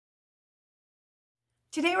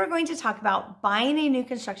Today we're going to talk about buying a new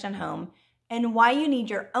construction home and why you need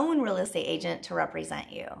your own real estate agent to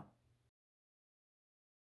represent you.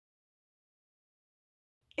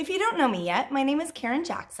 If you don't know me yet, my name is Karen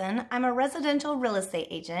Jackson. I'm a residential real estate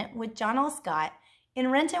agent with John L. Scott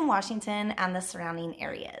in Renton, Washington and the surrounding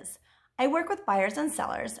areas. I work with buyers and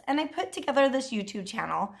sellers, and I put together this YouTube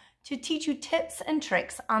channel to teach you tips and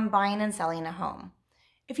tricks on buying and selling a home.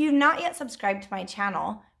 If you've not yet subscribed to my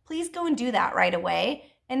channel, please go and do that right away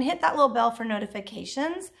and hit that little bell for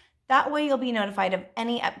notifications. That way you'll be notified of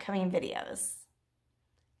any upcoming videos.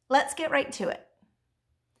 Let's get right to it.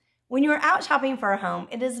 When you're out shopping for a home,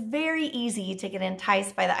 it is very easy to get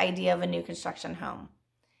enticed by the idea of a new construction home.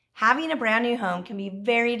 Having a brand new home can be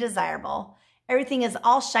very desirable. Everything is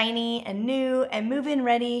all shiny and new and move-in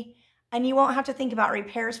ready, and you won't have to think about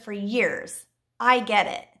repairs for years. I get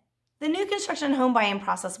it. The new construction home buying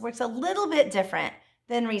process works a little bit different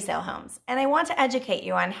than resale homes, and I want to educate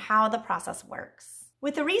you on how the process works.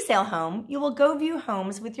 With a resale home, you will go view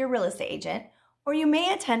homes with your real estate agent, or you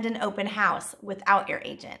may attend an open house without your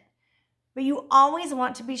agent. But you always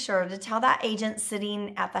want to be sure to tell that agent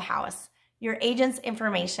sitting at the house your agent's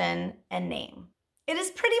information and name. It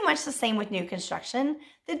is pretty much the same with new construction.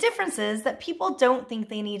 The difference is that people don't think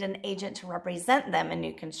they need an agent to represent them in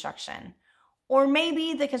new construction, or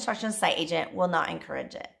maybe the construction site agent will not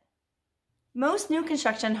encourage it. Most new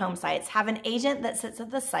construction home sites have an agent that sits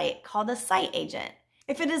at the site called a site agent.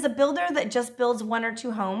 If it is a builder that just builds 1 or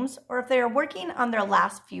 2 homes, or if they are working on their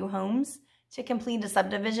last few homes to complete a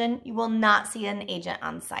subdivision, you will not see an agent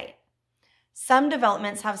on site. Some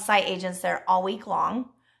developments have site agents there all week long,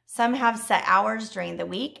 some have set hours during the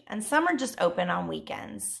week, and some are just open on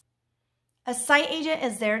weekends. A site agent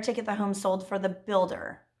is there to get the home sold for the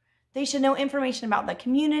builder. They should know information about the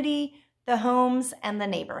community, the homes, and the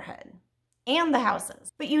neighborhood, and the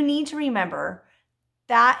houses. But you need to remember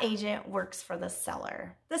that agent works for the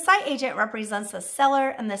seller. The site agent represents the seller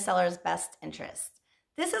and the seller's best interest.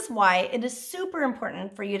 This is why it is super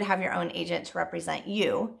important for you to have your own agent to represent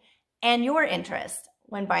you and your interest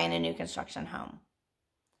when buying a new construction home.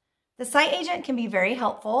 The site agent can be very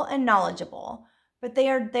helpful and knowledgeable, but they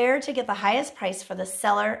are there to get the highest price for the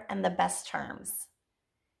seller and the best terms.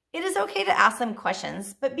 It is okay to ask them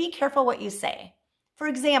questions, but be careful what you say. For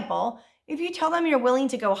example, if you tell them you're willing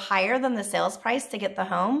to go higher than the sales price to get the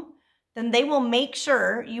home, then they will make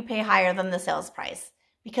sure you pay higher than the sales price,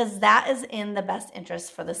 because that is in the best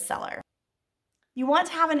interest for the seller. You want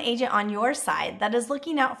to have an agent on your side that is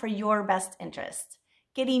looking out for your best interest,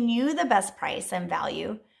 getting you the best price and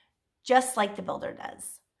value, just like the builder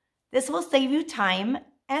does. This will save you time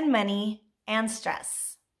and money and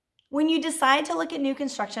stress. When you decide to look at new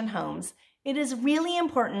construction homes, it is really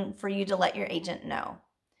important for you to let your agent know.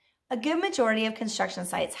 A good majority of construction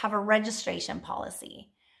sites have a registration policy.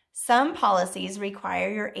 Some policies require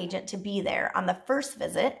your agent to be there on the first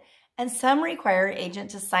visit, and some require your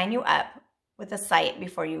agent to sign you up with a site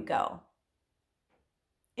before you go.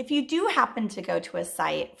 If you do happen to go to a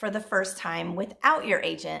site for the first time without your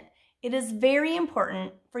agent, it is very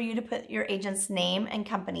important for you to put your agent's name and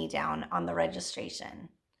company down on the registration.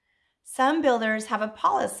 Some builders have a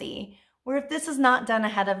policy where if this is not done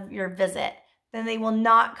ahead of your visit, then they will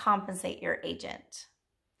not compensate your agent.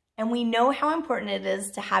 And we know how important it is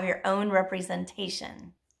to have your own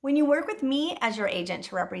representation. When you work with me as your agent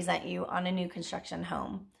to represent you on a new construction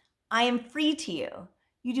home, I am free to you.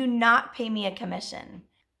 You do not pay me a commission.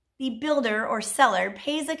 The builder or seller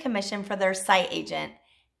pays a commission for their site agent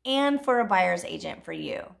and for a buyer's agent for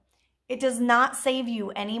you. It does not save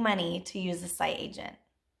you any money to use a site agent.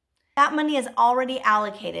 That money is already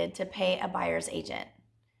allocated to pay a buyer's agent.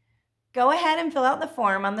 Go ahead and fill out the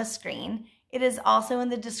form on the screen. It is also in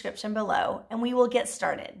the description below, and we will get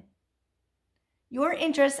started. Your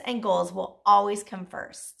interests and goals will always come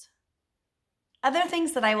first. Other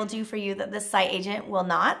things that I will do for you that this site agent will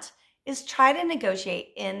not is try to negotiate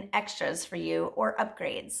in extras for you or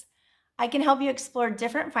upgrades. I can help you explore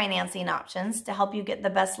different financing options to help you get the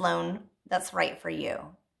best loan that's right for you.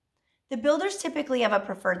 The builders typically have a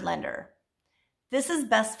preferred lender. This is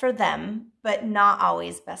best for them, but not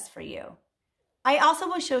always best for you. I also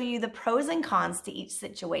will show you the pros and cons to each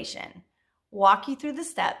situation, walk you through the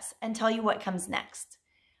steps, and tell you what comes next.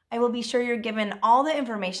 I will be sure you're given all the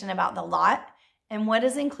information about the lot and what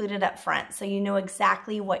is included up front so you know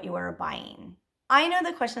exactly what you are buying. I know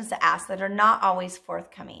the questions to ask that are not always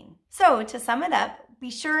forthcoming. So to sum it up,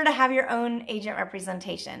 be sure to have your own agent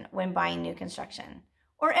representation when buying new construction,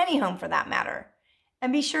 or any home for that matter.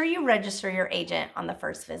 And be sure you register your agent on the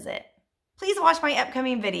first visit. Please watch my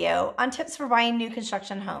upcoming video on tips for buying new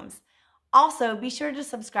construction homes. Also, be sure to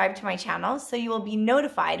subscribe to my channel so you will be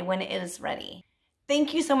notified when it is ready.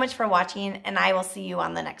 Thank you so much for watching, and I will see you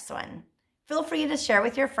on the next one. Feel free to share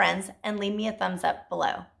with your friends and leave me a thumbs up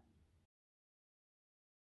below.